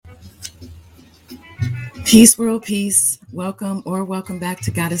Peace, world peace. Welcome back to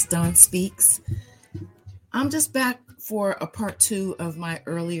Goddess Dawn Speaks. I'm just back for a part 2 of my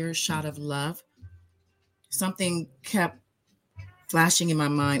earlier shot of love. Something kept flashing in my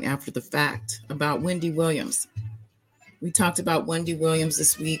mind after the fact about Wendy Williams. We talked about Wendy Williams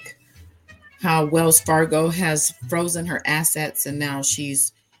this week, how Wells Fargo has frozen her assets and now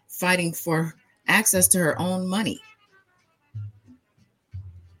she's fighting for access to her own money.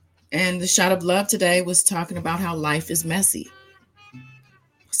 And the shot of love today was talking about how life is messy.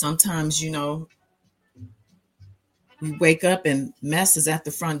 Sometimes, we wake up and mess is at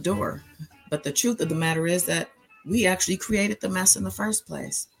the front door. But the truth of the matter is that we actually created the mess in the first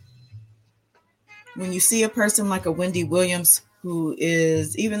place. When you see a person like a Wendy Williams, who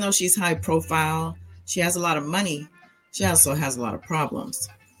is, even though she's high profile, she has a lot of money, she also has a lot of problems.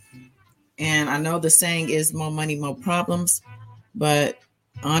 And I know the saying is more money, more problems. But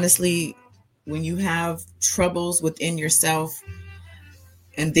honestly, when you have troubles within yourself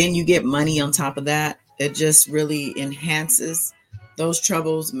and then you get money on top of that, it just really enhances those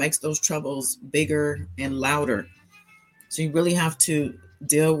troubles, makes those troubles bigger and louder. So you really have to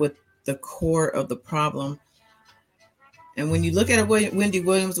deal with the core of the problem. And when you look at Wendy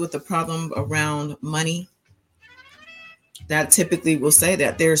Williams with the problem around money, that typically will say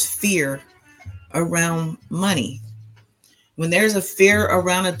that there's fear around money. When there's a fear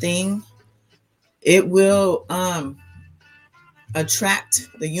around a thing, it will attract,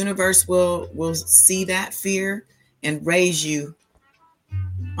 the universe will see that fear and raise you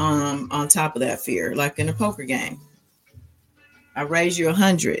on top of that fear. Like in a poker game, I raise you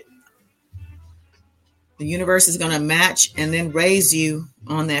 100. The universe is going to match and then raise you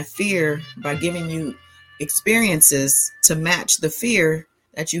on that fear by giving you experiences to match the fear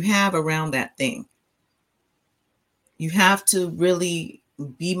that you have around that thing. You have to really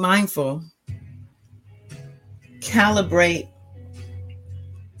be mindful, calibrate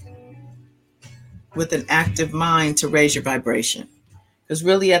with an active mind to raise your vibration. Because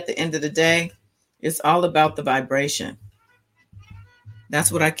really at the end of the day, it's all about the vibration.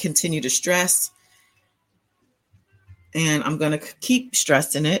 That's what I continue to stress. And I'm going to keep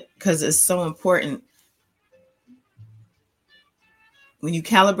stressing it because it's so important. When you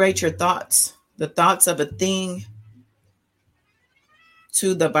calibrate your thoughts, the thoughts of a thing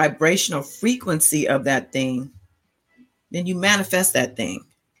to the vibrational frequency of that thing, then you manifest that thing.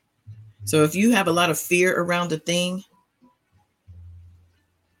 So if you have a lot of fear around a thing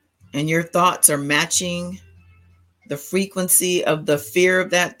and your thoughts are matching the frequency of the fear of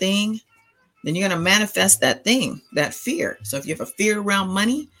that thing, then you're going to manifest that thing, that fear. So if you have a fear around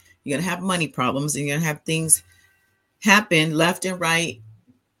money, you're going to have money problems, and you're going to have things happen left and right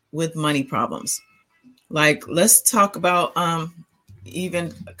with money problems. Like, let's talk about even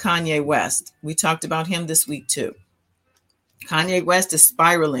Kanye West. We talked about him this week too. Kanye West is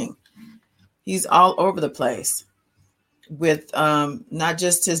spiraling. He's all over the place with not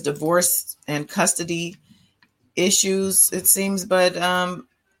just his divorce and custody issues, it seems, but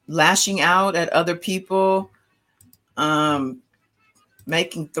lashing out at other people,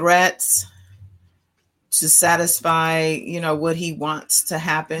 making threats to satisfy, what he wants to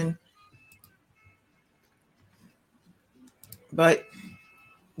happen. But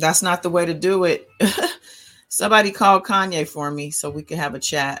that's not the way to do it. Somebody call Kanye for me so we can have a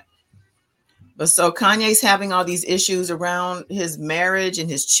chat. But so Kanye's having all these issues around his marriage and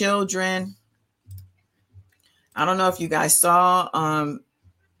his children. I don't know if you guys saw,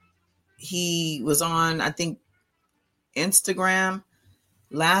 he was on, I think, Instagram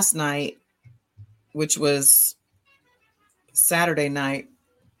last night, which was Saturday night,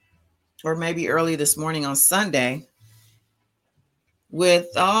 or maybe early this morning on Sunday, with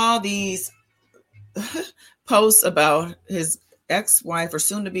all these posts about his ex-wife or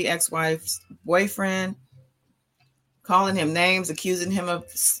soon-to-be ex-wife's boyfriend, calling him names, accusing him of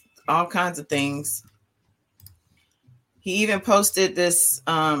all kinds of things. He even posted this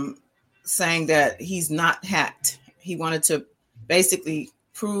saying that he's not hacked. He wanted to basically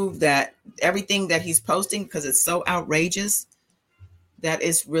prove that everything that he's posting, because it's so outrageous, that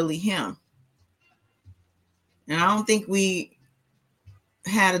it's really him. And I don't think we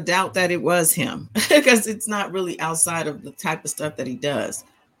had a doubt that it was him, because it's not really outside of the type of stuff that he does.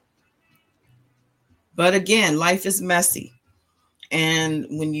 But again, life is messy. And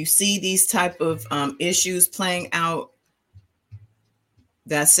when you see these type of issues playing out,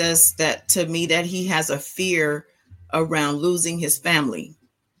 that says that to me that he has a fear around losing his family.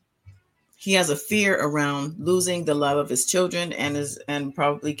 He has a fear around losing the love of his children and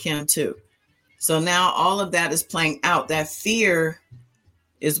probably Kim too. So now all of that is playing out. That fear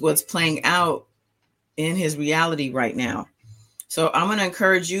is what's playing out in his reality right now. So I'm going to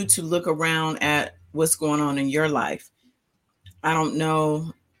encourage you to look around at what's going on in your life. I don't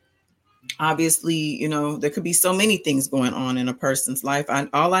know. Obviously, you know, there could be so many things going on in a person's life.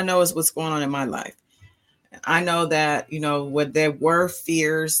 All I know is what's going on in my life. I know that, you know, when there were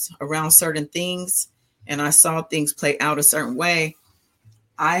fears around certain things and I saw things play out a certain way,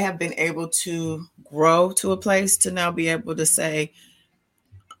 I have been able to grow to a place to now be able to say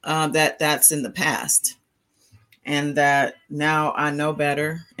that that's in the past, and that now I know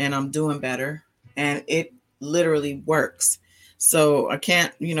better and I'm doing better, and it literally works. So I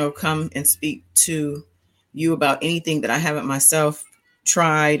can't, you know, come and speak to you about anything that I haven't myself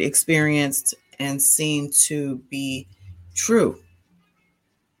tried, experienced, and seen to be true.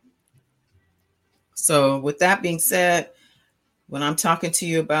 So with that being said, when I'm talking to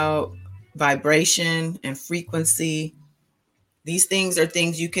you about vibration and frequency, these things are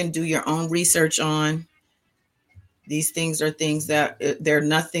things you can do your own research on. These things are things that they're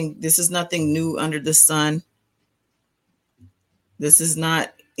nothing. This is nothing new under the sun. This is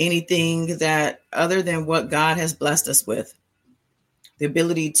not anything that other than what God has blessed us with. The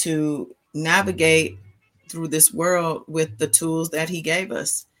ability to navigate through this world with the tools that he gave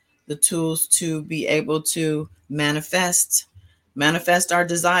us, the tools to be able to manifest our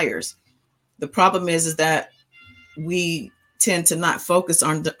desires. The problem is that we tend to not focus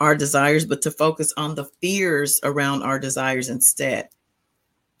on our desires, but to focus on the fears around our desires instead.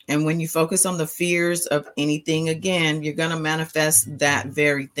 And when you focus on the fears of anything, again, you're going to manifest that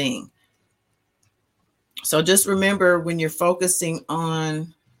very thing. So just remember, when you're focusing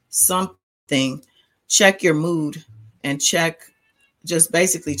on something, check your mood and just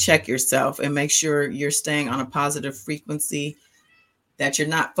basically check yourself and make sure you're staying on a positive frequency, that you're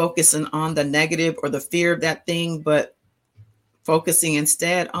not focusing on the negative or the fear of that thing, but focusing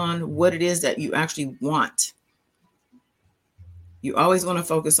instead on what it is that you actually want. You always want to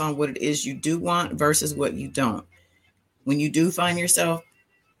focus on what it is you do want versus what you don't. When you do find yourself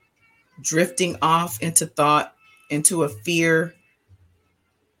drifting off into thought, into a fear,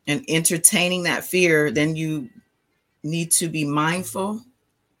 and entertaining that fear, then you need to be mindful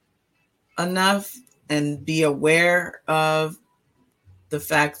enough and be aware of the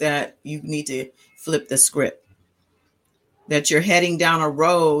fact that you need to flip the script, that you're heading down a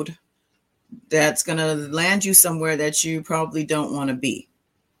road that's going to land you somewhere that you probably don't want to be.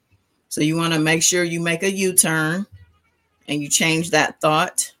 So you want to make sure you make a U-turn and you change that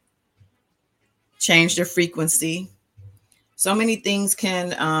thought, change the frequency. So many things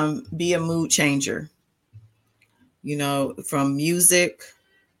can be a mood changer, you know, from music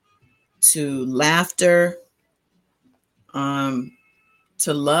to laughter,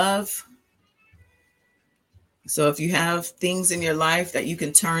 to love. So if you have things in your life that you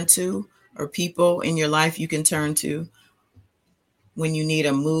can turn to, or people in your life you can turn to when you need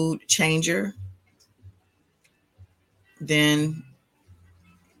a mood changer, then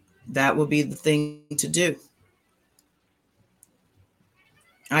that will be the thing to do.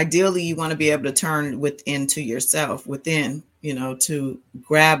 Ideally, you want to be able to turn within to yourself, within, you know, to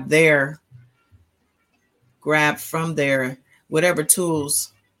grab from there, whatever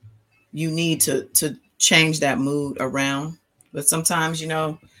tools you need to change that mood around. But sometimes, you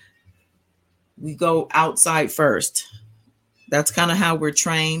know, we go outside first. That's kind of how we're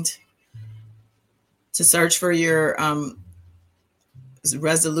trained to search for your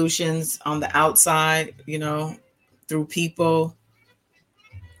resolutions on the outside, you know, through people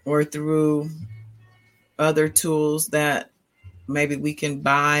or through other tools that maybe we can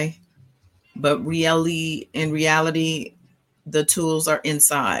buy. But in reality, the tools are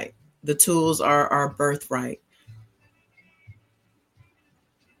inside. The tools are our birthright.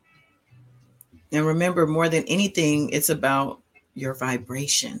 And remember, more than anything, it's about your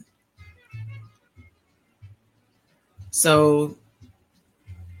vibration. So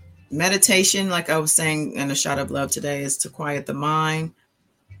meditation, like I was saying in A Shot of Love today, is to quiet the mind,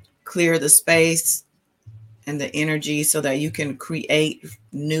 clear the space and the energy so that you can create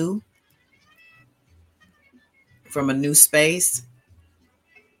new from a new space.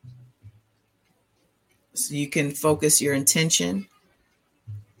 So you can focus your intention.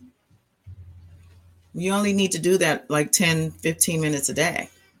 You only need to do that like 10, 15 minutes a day.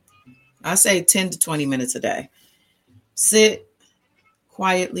 I say 10 to 20 minutes a day. Sit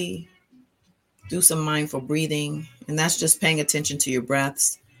quietly, do some mindful breathing, and that's just paying attention to your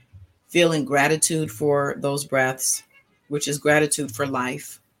breaths, feeling gratitude for those breaths, which is gratitude for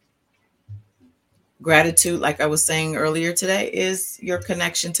life. Gratitude, like I was saying earlier today, is your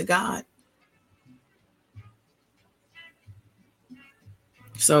connection to God.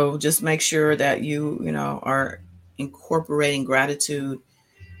 So just make sure that you are incorporating gratitude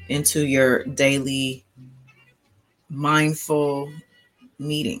into your daily mindful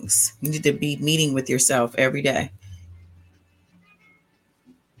meetings. You need to be meeting with yourself every day.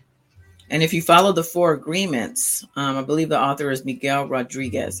 And if you follow the 4 agreements, I believe the author is Miguel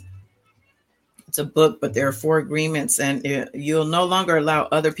Rodriguez. It's a book, but there are 4 agreements, and you'll no longer allow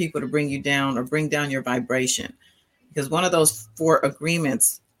other people to bring you down or bring down your vibration. Because one of those 4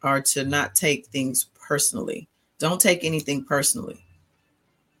 agreements are to not take things personally. Don't take anything personally.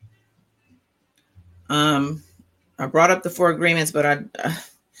 I brought up the 4 agreements, but I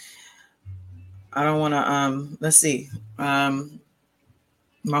don't want to, let's see. My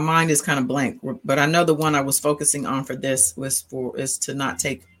mind is kind of blank, but I know the one I was focusing on for this is to not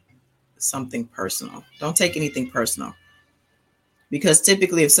take something personal. Don't take anything personal. Because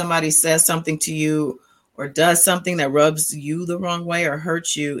typically if somebody says something to you or does something that rubs you the wrong way or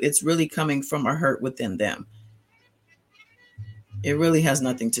hurts you, it's really coming from a hurt within them. It really has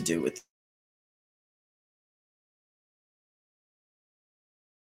nothing to do with.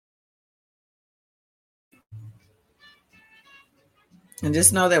 And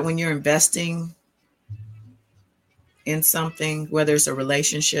just know that when you're investing in something, whether it's a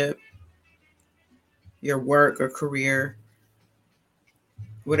relationship, your work or career,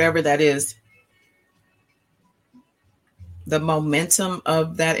 whatever that is, the momentum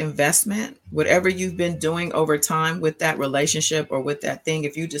of that investment, whatever you've been doing over time with that relationship or with that thing,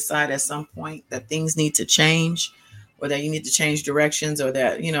 if you decide at some point that things need to change or that you need to change directions or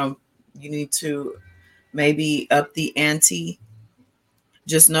that, you need to maybe up the ante,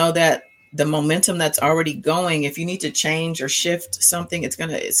 just know that the momentum that's already going, if you need to change or shift something,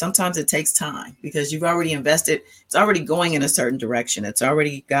 sometimes it takes time because you've already invested. It's already going in a certain direction. It's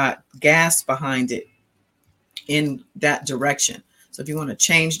already got gas behind it in that direction. So if you want to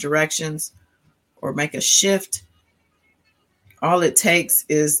change directions or make a shift, all it takes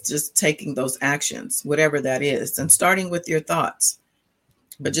is just taking those actions, whatever that is, and starting with your thoughts.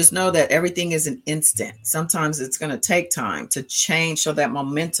 But just know that everything is an instant. Sometimes it's going to take time to change so that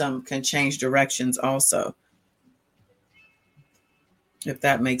momentum can change directions also. If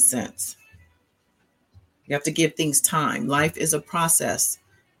that makes sense. You have to give things time. Life is a process.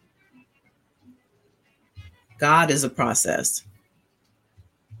 God is a process.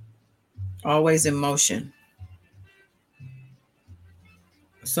 Always in motion.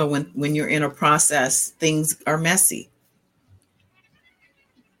 So when you're in a process, things are messy.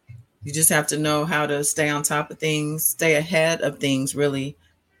 You just have to know how to stay on top of things, stay ahead of things, really.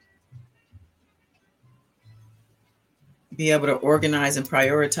 Be able to organize and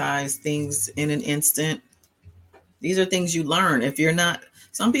prioritize things in an instant. These are things you learn. If you're not,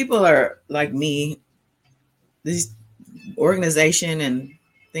 some people are like me, these organization and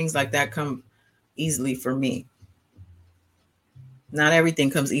things like that come easily for me. Not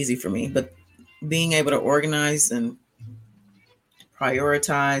everything comes easy for me, but being able to organize and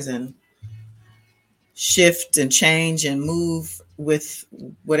prioritize and shift and change and move with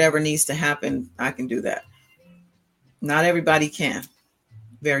whatever needs to happen, I can do that. Not everybody can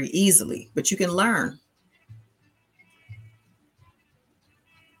very easily, but you can learn.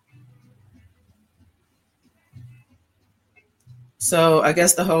 So I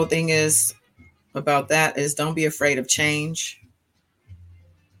guess the whole thing is about that is don't be afraid of change.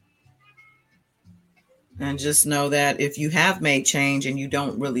 And just know that if you have made change and you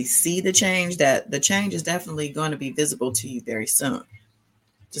don't really see the change, that the change is definitely going to be visible to you very soon.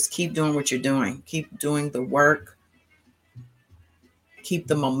 Just keep doing what you're doing. Keep doing the work. Keep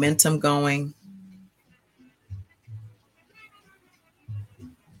the momentum going.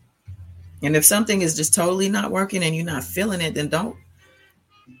 And if something is just totally not working and you're not feeling it, then don't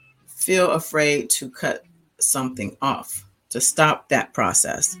feel afraid to cut something off, to stop that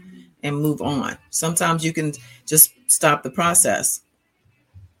process and move on. Sometimes you can just stop the process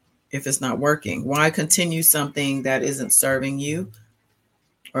if it's not working. Why continue something that isn't serving you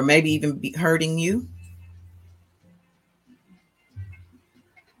or maybe even be hurting you?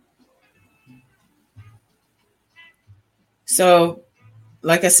 So,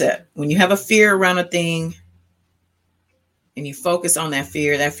 like I said, when you have a fear around a thing and you focus on that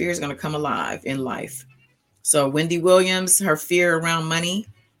fear is going to come alive in life. So Wendy Williams, her fear around money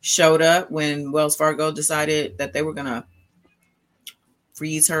showed up when Wells Fargo decided that they were going to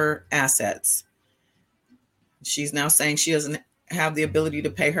freeze her assets. She's now saying she doesn't have the ability to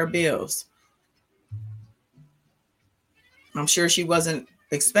pay her bills. I'm sure she wasn't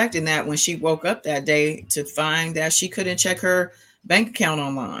expecting that when she woke up that day to find that she couldn't check her bank account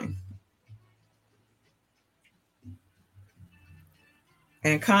online.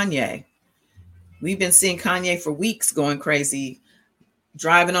 And Kanye. We've been seeing Kanye for weeks going crazy,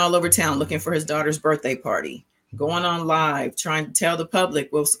 driving all over town looking for his daughter's birthday party, going on live, trying to tell the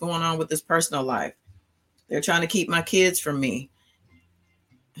public what's going on with his personal life. They're trying to keep my kids from me.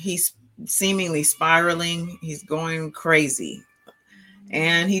 He's seemingly spiraling. He's going crazy.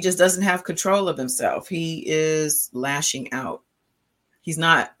 And he just doesn't have control of himself. He is lashing out. He's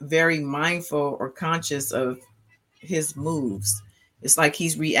not very mindful or conscious of his moves. It's like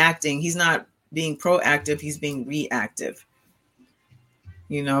he's reacting. He's not being proactive. He's being reactive,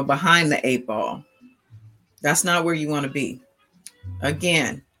 behind the 8 ball. That's not where you want to be.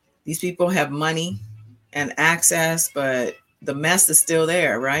 Again, these people have money and access, but the mess is still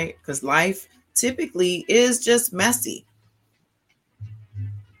there, right? Because life typically is just messy.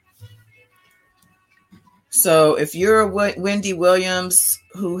 So if you're a Wendy Williams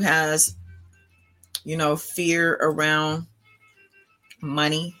who has, fear around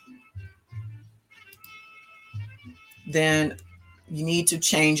money, then you need to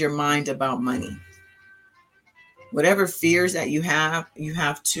change your mind about money. Whatever fears that you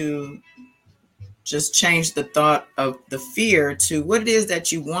have to just change the thought of the fear to what it is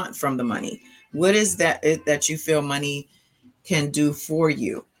that you want from the money. What is that you feel money can do for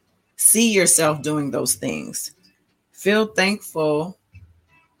you? See yourself doing those things. Feel thankful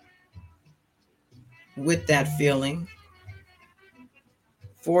with that feeling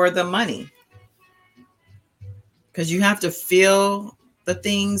for the money. Because you have to feel the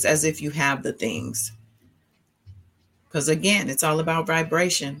things as if you have the things. Because again, it's all about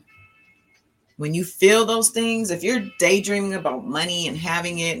vibration. When you feel those things, if you're daydreaming about money and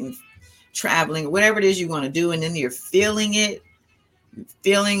having it and traveling, whatever it is you want to do, and then you're feeling it,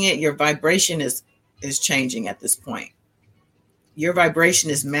 your vibration is changing at this point. Your vibration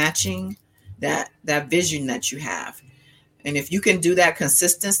is matching that vision that you have. And if you can do that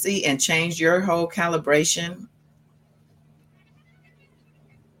consistency and change your whole calibration,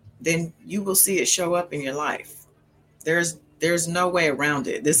 then you will see it show up in your life. There's no way around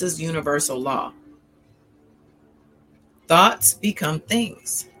it. This is universal law. Thoughts become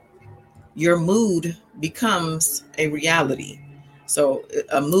things. Your mood becomes a reality. So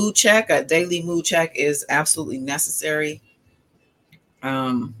a mood check, a daily mood check is absolutely necessary.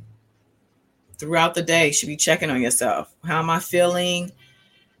 Throughout the day, you should be checking on yourself. How am I feeling?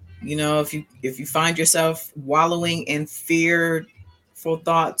 If you find yourself wallowing in fearful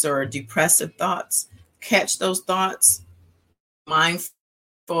thoughts or depressive thoughts, catch those thoughts,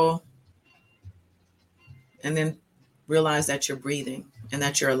 mindful, and then realize that you're breathing and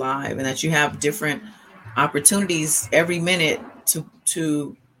that you're alive and that you have different opportunities every minute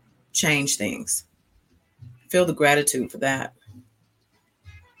to change things. Feel the gratitude for that.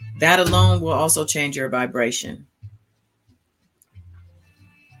 That alone will also change your vibration.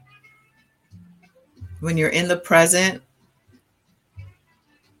 When you're in the present,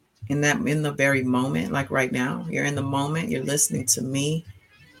 in the very moment, like right now, you're in the moment, you're listening to me.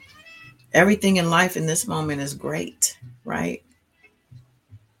 Everything in life in this moment is great, right?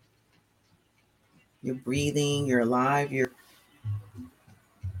 You're breathing, you're alive, you're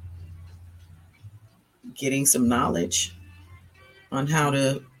getting some knowledge on how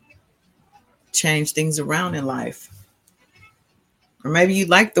to change things around in life. Or maybe you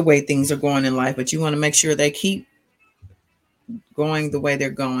like the way things are going in life, but you want to make sure they keep going the way they're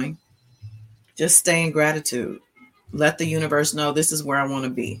going. Just stay in gratitude. Let the universe know this is where I want to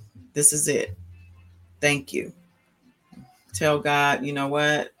be. This is it. Thank you. Tell God, you know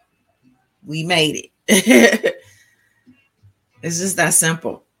what? We made it. It's just that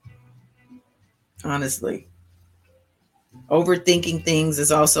simple. Honestly. Overthinking things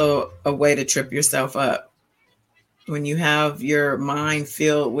is also a way to trip yourself up. When you have your mind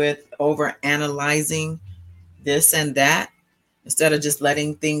filled with over-analyzing this and that, instead of just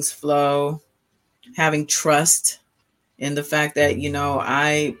letting things flow, having trust in the fact that,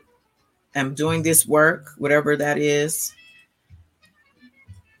 I am doing this work, whatever that is.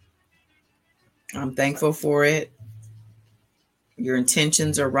 I'm thankful for it. Your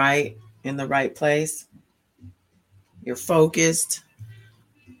intentions are right, in the right place. You're focused,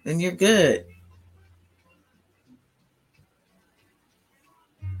 and you're good.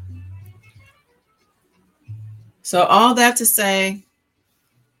 So all that to say,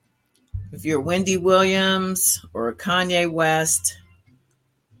 if you're Wendy Williams or Kanye West,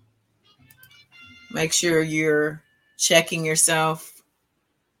 make sure you're checking yourself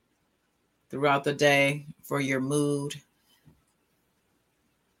throughout the day for your mood.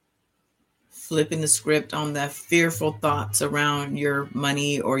 Flipping the script on the fearful thoughts around your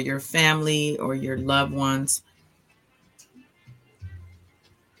money or your family or your loved ones.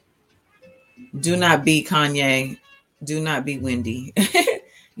 Do not be Kanye. Do not be Wendy.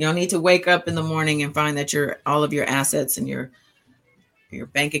 You don't need to wake up in the morning and find that all of your assets and your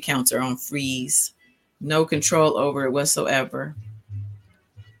bank accounts are on freeze. No control over it whatsoever.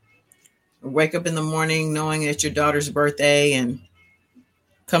 Or wake up in the morning knowing it's your daughter's birthday and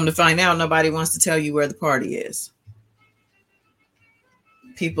come to find out nobody wants to tell you where the party is.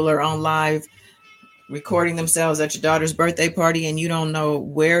 People are on live recording themselves at your daughter's birthday party and you don't know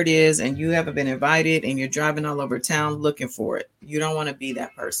where it is and you haven't been invited and you're driving all over town looking for it. You don't want to be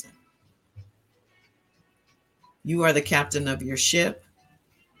that person. You are the captain of your ship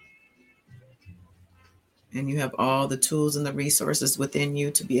and you have all the tools and the resources within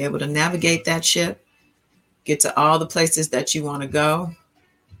you to be able to navigate that ship, get to all the places that you want to go,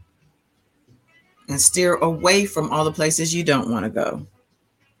 and steer away from all the places you don't want to go.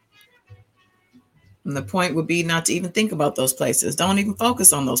 And the point would be not to even think about those places. Don't even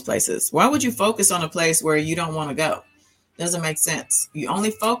focus on those places. Why would you focus on a place where you don't want to go? Doesn't make sense. You only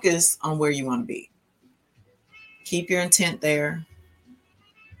focus on where you want to be. Keep your intent there.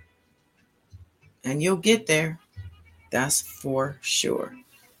 And you'll get there. That's for sure.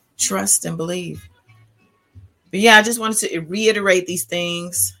 Trust and believe. But yeah, I just wanted to reiterate these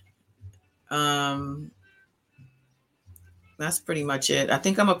things. That's pretty much it. I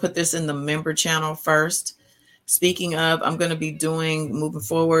think I'm going to put this in the member channel first. Speaking of, I'm going to be moving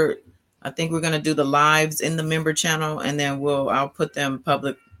forward. I think we're going to do the lives in the member channel and then I'll put them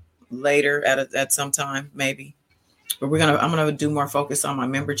public later at some time, maybe. But I'm going to do more focus on my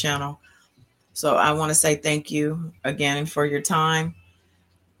member channel. So I want to say thank you again for your time.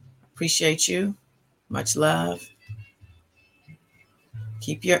 Appreciate you. Much love.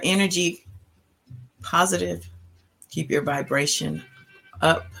 Keep your energy positive. Keep your vibration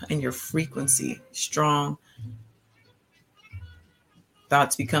up and your frequency strong.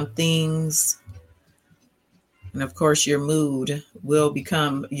 Thoughts become things. And of course, your mood will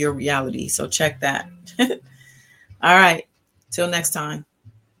become your reality. So check that. All right. Till next time.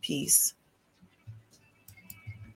 Peace.